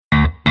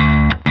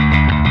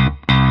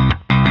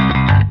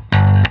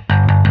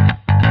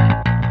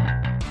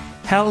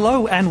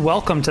Hello and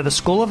welcome to the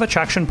School of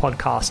Attraction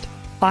podcast.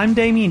 I'm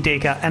Damien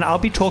Diga and I'll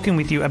be talking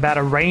with you about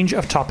a range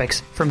of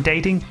topics from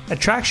dating,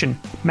 attraction,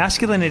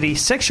 masculinity,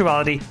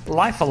 sexuality,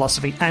 life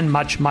philosophy, and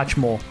much, much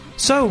more.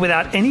 So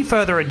without any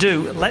further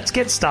ado, let's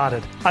get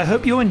started. I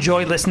hope you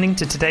enjoy listening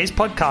to today's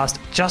podcast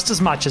just as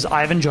much as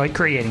I've enjoyed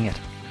creating it.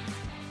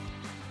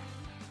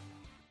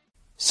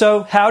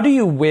 So how do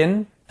you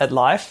win at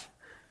life?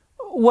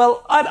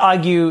 Well, I'd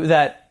argue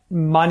that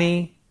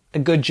money, a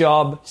good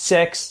job,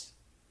 sex,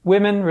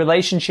 women,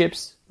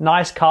 relationships,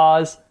 nice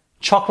cars,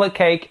 chocolate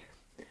cake,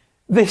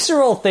 these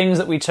are all things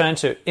that we turn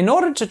to in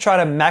order to try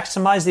to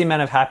maximize the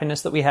amount of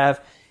happiness that we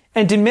have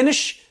and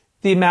diminish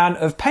the amount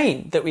of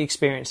pain that we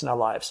experience in our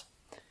lives.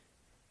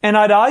 And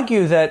I'd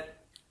argue that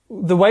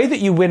the way that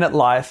you win at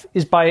life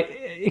is by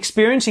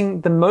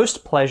experiencing the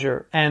most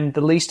pleasure and the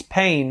least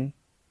pain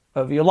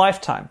of your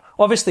lifetime.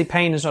 Obviously,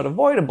 pain is not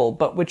avoidable,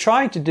 but we're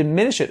trying to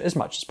diminish it as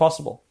much as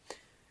possible.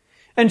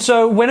 And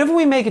so whenever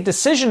we make a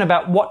decision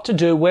about what to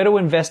do, where to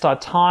invest our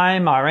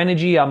time, our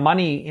energy, our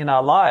money in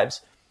our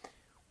lives,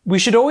 we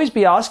should always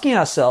be asking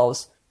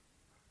ourselves,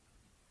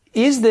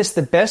 is this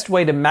the best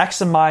way to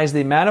maximize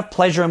the amount of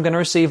pleasure I'm going to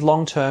receive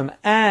long term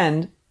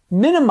and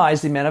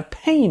minimize the amount of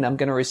pain I'm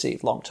going to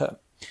receive long term?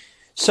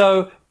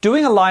 So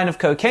doing a line of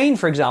cocaine,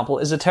 for example,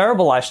 is a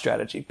terrible life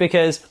strategy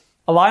because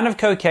a line of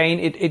cocaine,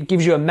 it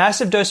gives you a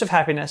massive dose of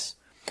happiness,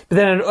 but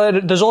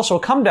then there's also a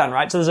come down,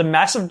 right? So there's a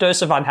massive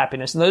dose of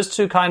unhappiness, and those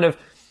two kind of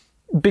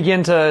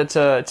begin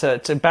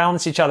to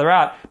balance each other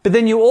out. But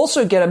then you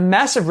also get a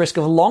massive risk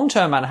of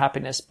long-term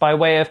unhappiness by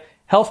way of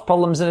health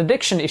problems and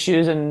addiction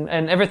issues and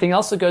everything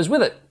else that goes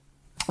with it.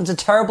 It's a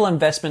terrible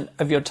investment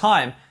of your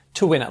time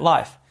to win at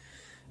life.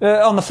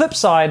 On the flip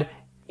side,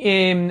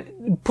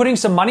 in putting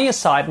some money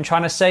aside and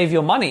trying to save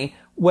your money,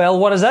 well,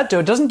 what does that do?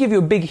 It doesn't give you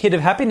a big hit of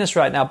happiness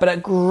right now, but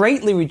it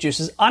greatly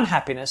reduces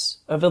unhappiness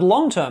over the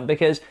long term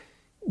because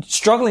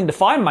struggling to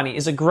find money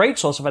is a great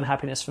source of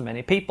unhappiness for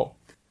many people.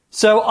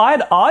 So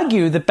I'd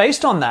argue that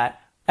based on that,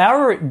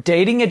 our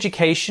dating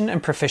education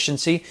and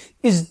proficiency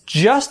is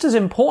just as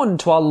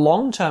important to our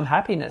long-term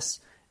happiness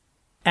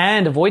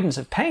and avoidance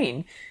of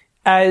pain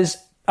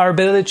as our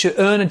ability to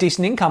earn a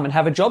decent income and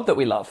have a job that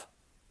we love.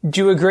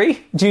 Do you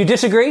agree? Do you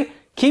disagree?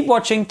 Keep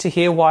watching to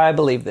hear why I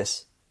believe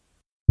this.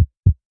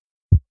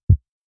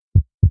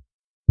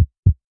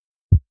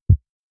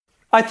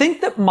 I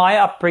think that my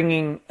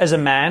upbringing as a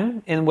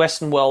man in the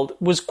Western world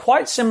was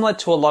quite similar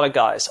to a lot of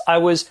guys. I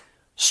was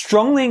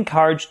strongly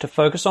encouraged to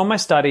focus on my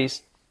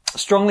studies,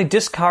 strongly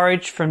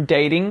discouraged from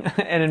dating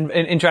and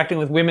interacting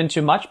with women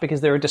too much because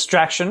they're a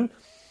distraction.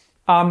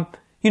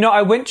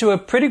 I went to a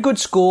pretty good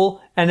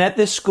school, and at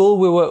this school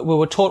we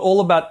were taught all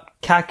about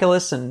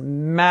calculus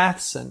and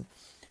maths and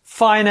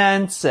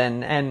finance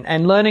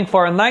and learning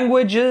foreign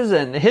languages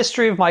and the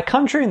history of my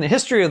country and the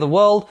history of the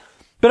world.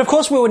 But of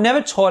course we were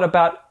never taught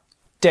about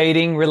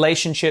dating,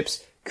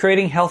 relationships,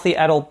 creating healthy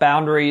adult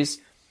boundaries,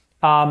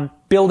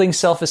 building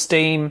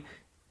self-esteem.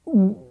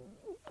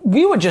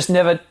 We were just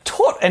never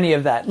taught any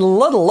of that,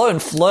 let alone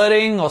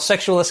flirting or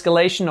sexual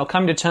escalation or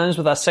coming to terms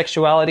with our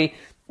sexuality.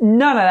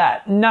 None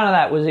of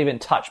that was even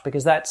touched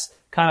because that's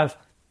kind of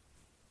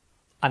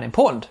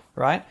unimportant,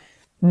 right?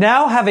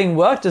 Now, having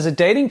worked as a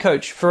dating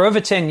coach for over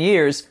 10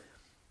 years,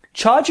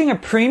 charging a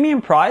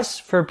premium price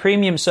for a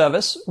premium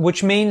service,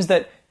 which means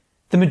that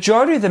the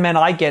majority of the men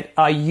I get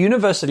are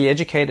university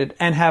educated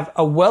and have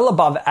a well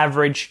above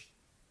average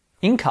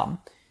income.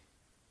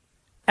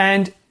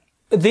 And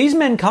these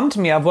men come to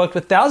me, I've worked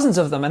with thousands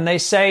of them, and they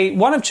say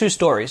one of two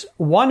stories.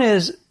 One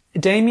is,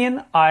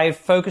 Damien, I've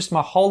focused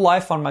my whole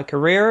life on my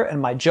career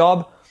and my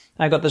job.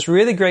 And I got this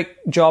really great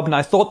job, and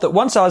I thought that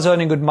once I was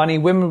earning good money,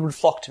 women would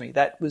flock to me.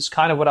 That was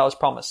kind of what I was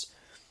promised.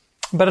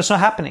 But it's not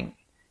happening,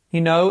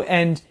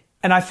 and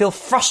I feel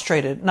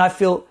frustrated, and I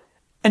feel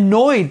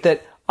annoyed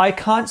that I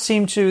can't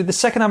seem to, the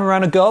second I'm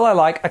around a girl I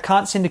like, I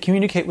can't seem to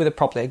communicate with her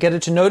properly. I get her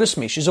to notice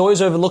me. She's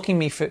always overlooking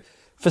me for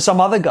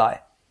some other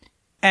guy.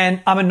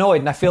 And I'm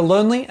annoyed and I feel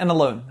lonely and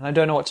alone and I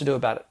don't know what to do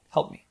about it.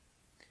 Help me.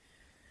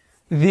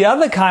 The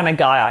other kind of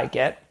guy I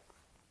get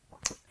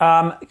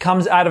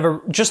comes out of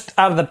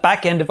the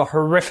back end of a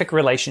horrific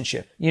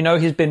relationship.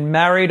 He's been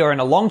married or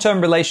in a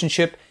long-term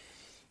relationship.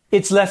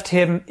 It's left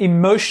him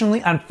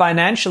emotionally and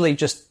financially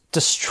just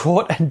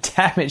distraught and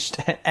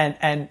damaged.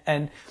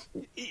 And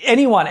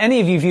any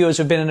of you viewers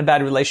who've been in a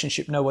bad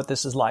relationship know what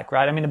this is like,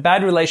 right? I mean, a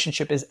bad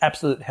relationship is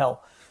absolute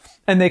hell.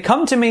 And they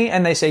come to me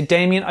and they say,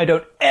 Damien, I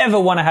don't ever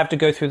want to have to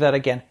go through that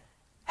again.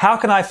 How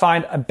can I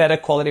find a better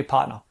quality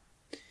partner?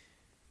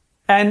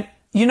 And,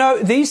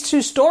 these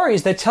two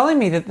stories, they're telling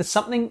me that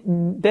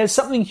there's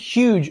something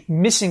huge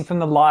missing from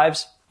the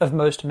lives of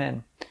most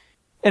men.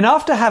 And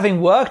after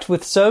having worked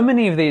with so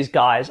many of these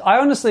guys, I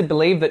honestly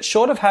believe that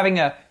short of having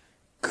a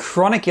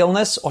chronic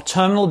illness or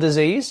terminal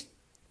disease,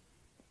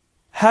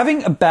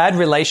 having a bad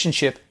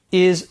relationship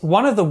is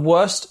one of the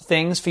worst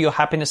things for your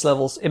happiness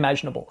levels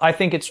imaginable. I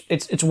think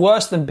it's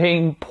worse than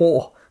being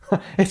poor.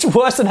 It's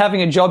worse than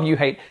having a job you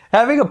hate.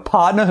 Having a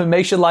partner who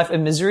makes your life a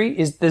misery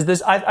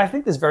I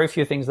think there's very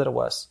few things that are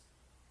worse.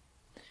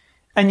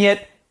 And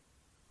yet,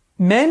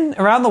 men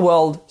around the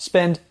world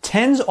spend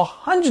tens or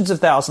hundreds of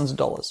thousands of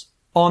dollars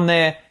on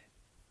their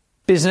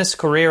business,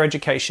 career,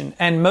 education,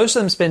 and most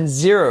of them spend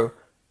zero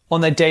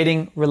on their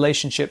dating,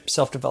 relationship,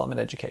 self-development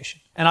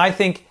education. And I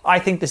think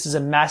this is a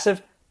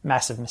massive,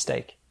 massive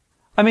mistake.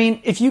 I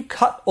mean, if you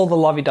cut all the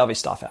lovey-dovey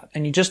stuff out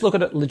and you just look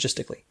at it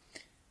logistically,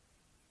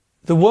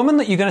 the woman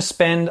that you're going to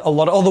spend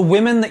or the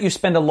women that you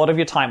spend a lot of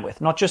your time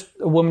with, not just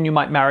a woman you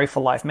might marry for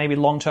life, maybe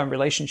long-term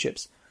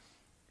relationships,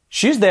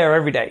 she's there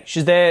every day.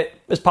 She's there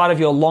as part of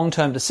your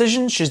long-term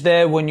decisions. She's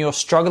there when you're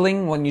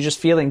struggling, when you're just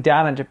feeling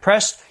down and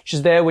depressed.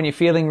 She's there when you're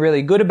feeling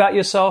really good about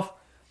yourself.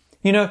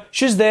 You know,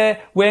 she's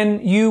there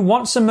when you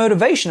want some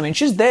motivation. I mean,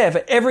 she's there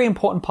for every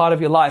important part of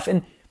your life.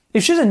 And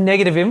if she's a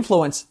negative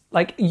influence,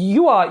 like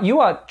you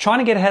are trying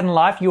to get ahead in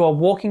life, you are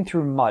walking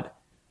through mud.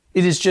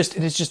 It is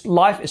just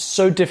life is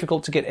so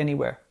difficult to get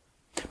anywhere.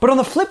 But on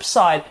the flip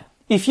side,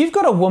 if you've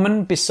got a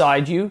woman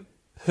beside you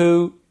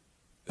who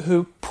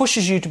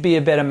pushes you to be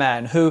a better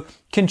man, who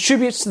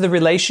contributes to the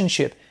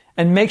relationship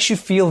and makes you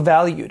feel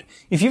valued,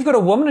 if you've got a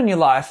woman in your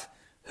life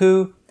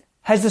who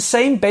has the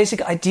same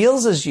basic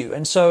ideals as you,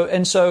 and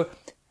so,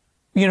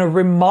 you know,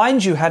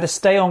 reminds you how to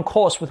stay on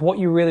course with what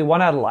you really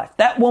want out of life,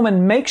 that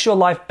woman makes your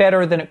life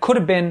better than it could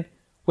have been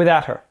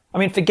without her. I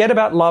mean, forget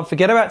about love,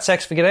 forget about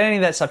sex, forget any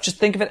of that stuff. Just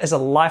think of it as a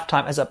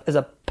lifetime, as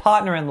a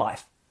partner in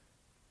life.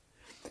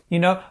 You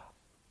know,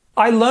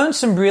 I learned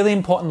some really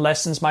important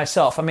lessons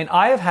myself. I mean,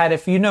 I have had,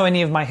 if you know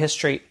any of my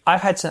history, I've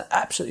had some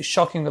absolutely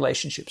shocking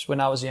relationships when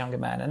I was a younger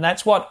man. And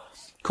that's what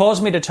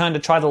caused me to turn to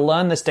try to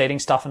learn this dating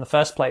stuff in the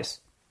first place.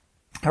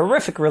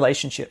 Horrific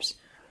relationships.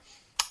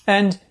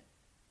 And,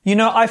 you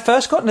know, I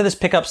first got into this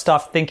pickup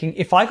stuff thinking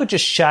if I could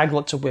just shag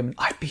lots of women,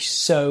 I'd be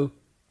so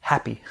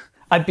happy.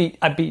 I'd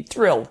be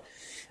thrilled.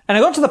 And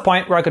I got to the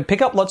point where I could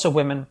pick up lots of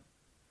women.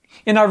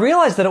 And I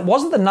realized that it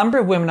wasn't the number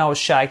of women I was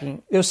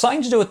shagging. It was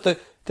something to do with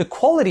the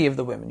quality of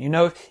the women. You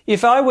know,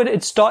 if I would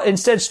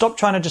instead stop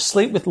trying to just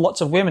sleep with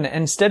lots of women and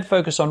instead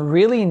focus on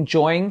really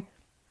enjoying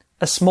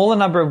a smaller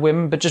number of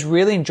women, but just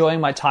really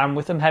enjoying my time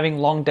with them, having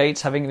long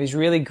dates, having these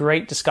really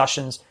great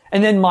discussions,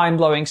 and then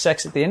mind-blowing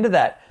sex at the end of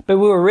that. But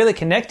we were really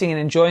connecting and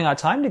enjoying our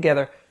time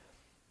together.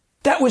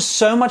 That was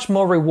so much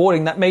more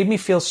rewarding. That made me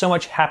feel so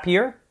much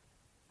happier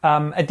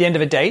at the end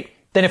of a date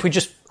than if we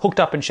just hooked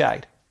up and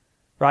shagged,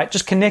 right?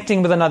 Just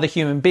connecting with another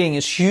human being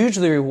is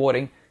hugely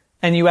rewarding,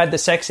 and you add the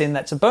sex in,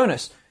 that's a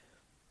bonus.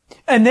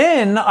 And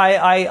then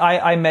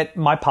I met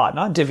my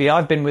partner, Divya,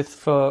 I've been with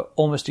for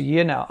almost a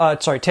year now.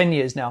 10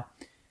 years now.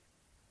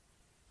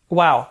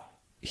 Wow.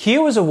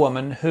 Here was a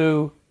woman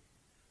who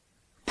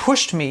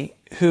pushed me,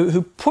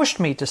 who pushed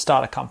me to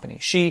start a company.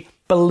 She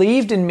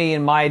believed in me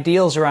and my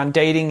ideals around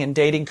dating and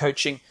dating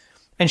coaching,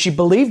 and she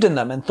believed in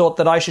them and thought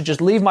that I should just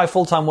leave my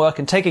full-time work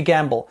and take a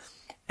gamble.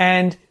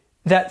 And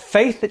that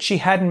faith that she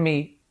had in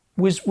me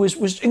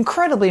was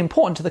incredibly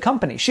important to the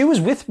company. She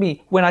was with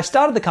me when I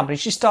started the company.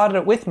 She started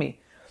it with me,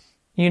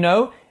 you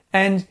know,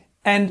 and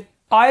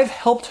I've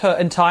helped her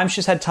in times.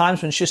 She's had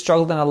times when she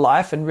struggled in her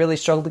life and really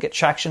struggled to get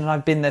traction, and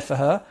I've been there for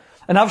her.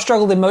 And I've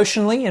struggled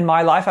emotionally in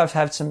my life. I've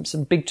had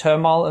some big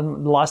turmoil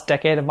in the last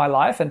decade of my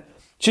life, and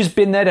she's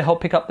been there to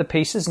help pick up the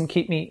pieces and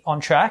keep me on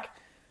track.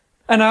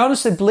 And I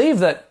honestly believe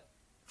that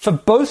for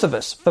both of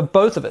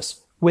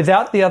us,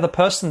 without the other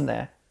person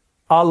there,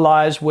 our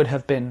lives would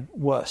have been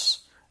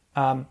worse.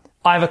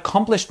 I've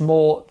accomplished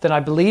more than I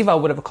believe I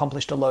would have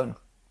accomplished alone.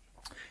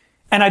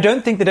 And I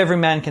don't think that every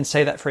man can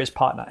say that for his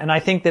partner. And I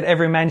think that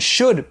every man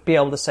should be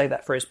able to say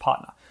that for his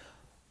partner.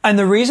 And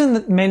the reason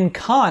that men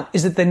can't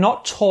is that they're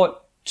not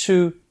taught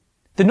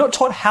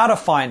how to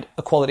find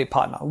a quality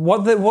partner.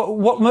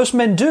 What most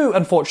men do,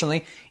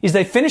 unfortunately, is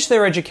they finish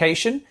their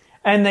education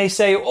and they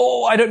say,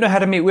 oh, I don't know how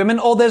to meet women.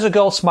 Oh, there's a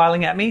girl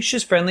smiling at me.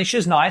 She's friendly.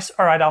 She's nice.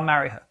 All right, I'll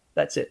marry her.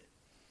 That's it.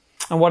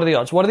 And what are the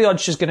odds? What are the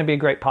odds she's going to be a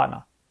great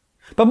partner?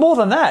 But more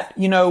than that,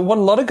 you know, what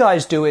a lot of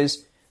guys do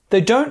is they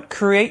don't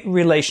create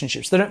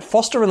relationships. They don't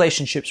foster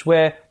relationships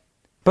where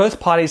both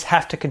parties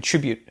have to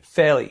contribute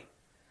fairly.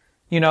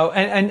 You know,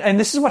 and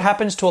this is what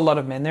happens to a lot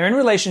of men. They're in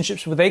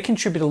relationships where they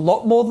contribute a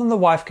lot more than the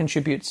wife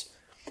contributes.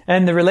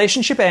 And the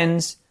relationship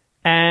ends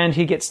and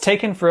he gets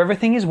taken for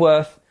everything he's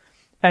worth.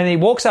 And he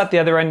walks out the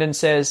other end and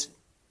says,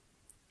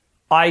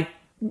 I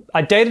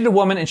dated a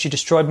woman and she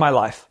destroyed my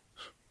life.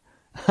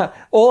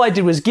 All I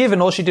did was give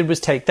and all she did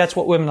was take. That's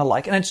what women are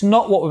like. And it's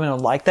not what women are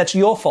like. That's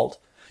your fault.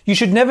 You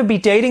should never be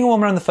dating a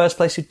woman in the first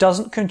place who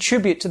doesn't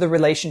contribute to the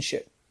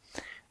relationship.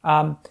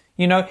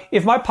 You know,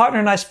 if my partner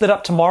and I split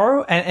up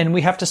tomorrow and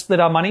we have to split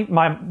our money,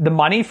 the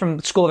money from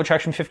School of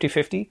Attraction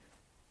 50-50,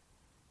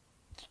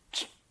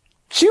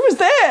 she was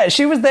there.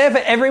 She was there for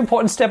every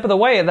important step of the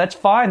way. And that's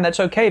fine.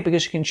 That's okay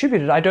because she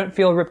contributed. I don't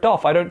feel ripped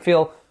off. I don't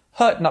feel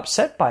hurt and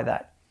upset by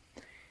that.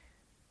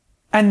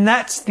 And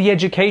that's the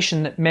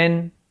education that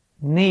men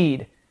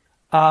need.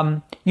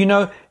 You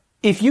know,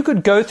 if you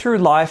could go through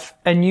life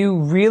and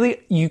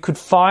you could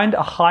find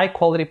a high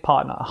quality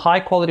partner, a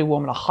high quality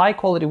woman, a high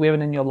quality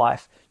woman in your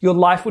life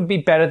would be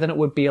better than it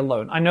would be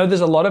alone. I know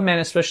there's a lot of men,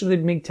 especially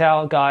the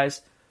MGTOW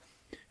guys,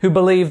 who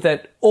believe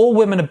that all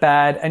women are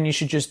bad and you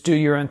should just do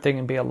your own thing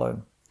and be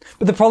alone.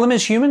 But the problem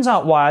is humans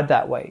aren't wired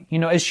that way.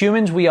 As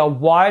humans, we are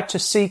wired to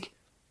seek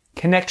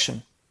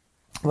connection.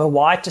 We're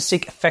wired to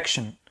seek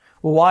affection.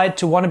 We're wired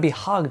to want to be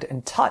hugged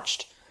and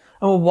touched.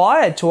 And we're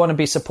wired to want to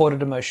be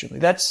supported emotionally.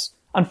 That's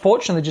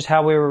unfortunately just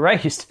how we were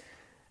raised.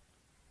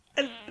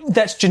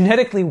 That's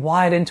genetically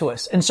wired into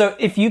us. And so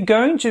if you're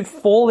going to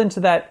fall into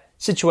that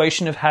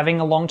situation of having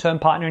a long-term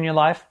partner in your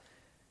life,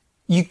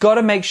 you got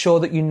to make sure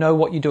that you know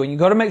what you're doing. You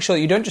got to make sure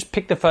that you don't just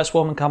pick the first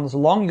woman comes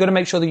along. You got to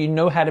make sure that you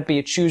know how to be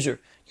a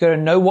chooser. You got to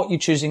know what you're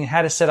choosing and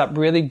how to set up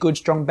really good,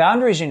 strong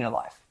boundaries in your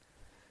life.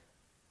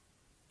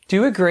 Do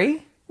you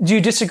agree? Do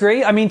you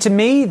disagree? I mean, to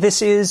me,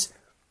 this is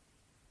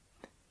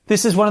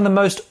one of the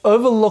most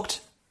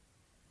overlooked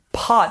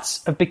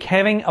parts of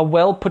becoming a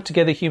well put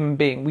together human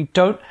being. We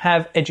don't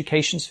have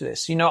educations for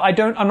this.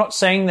 I'm not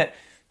saying that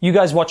you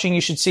guys watching,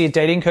 you should see a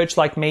dating coach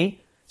like me.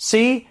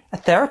 See a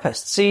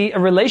therapist, see a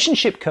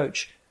relationship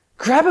coach,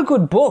 grab a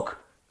good book,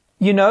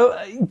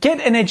 get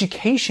an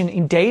education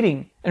in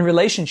dating and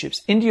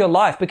relationships into your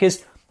life,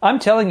 because I'm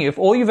telling you, if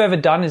all you've ever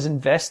done is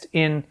invest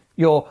in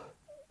your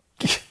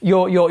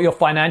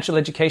financial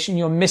education,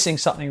 you're missing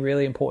something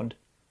really important.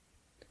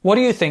 What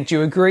do you think? Do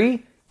you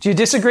agree? Do you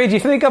disagree? Do you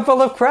think I'm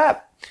full of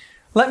crap?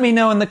 Let me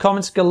know in the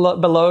comments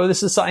below.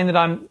 This is something that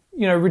I'm,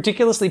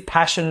 ridiculously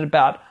passionate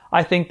about.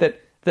 I think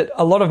that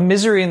a lot of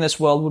misery in this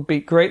world would be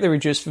greatly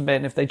reduced for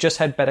men if they just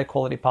had better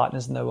quality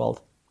partners in their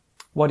world.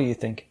 What do you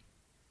think?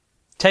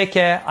 Take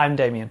care. I'm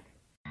Damien.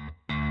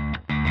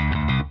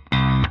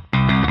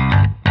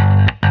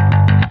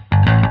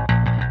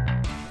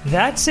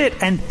 That's it,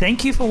 and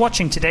thank you for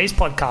watching today's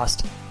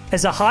podcast.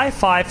 As a high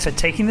five for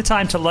taking the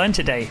time to learn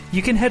today,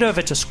 you can head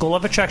over to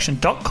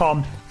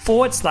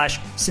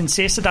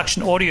schoolofattraction.com/Sincere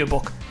Seduction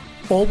audiobook,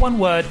 all one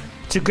word,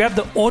 to grab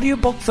the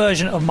audiobook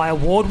version of my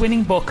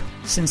award-winning book,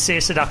 Sincere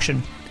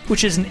Seduction,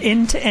 which is an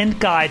end-to-end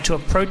guide to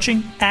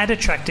approaching and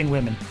attracting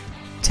women.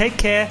 Take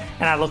care,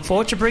 and I look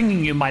forward to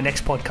bringing you my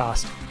next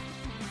podcast.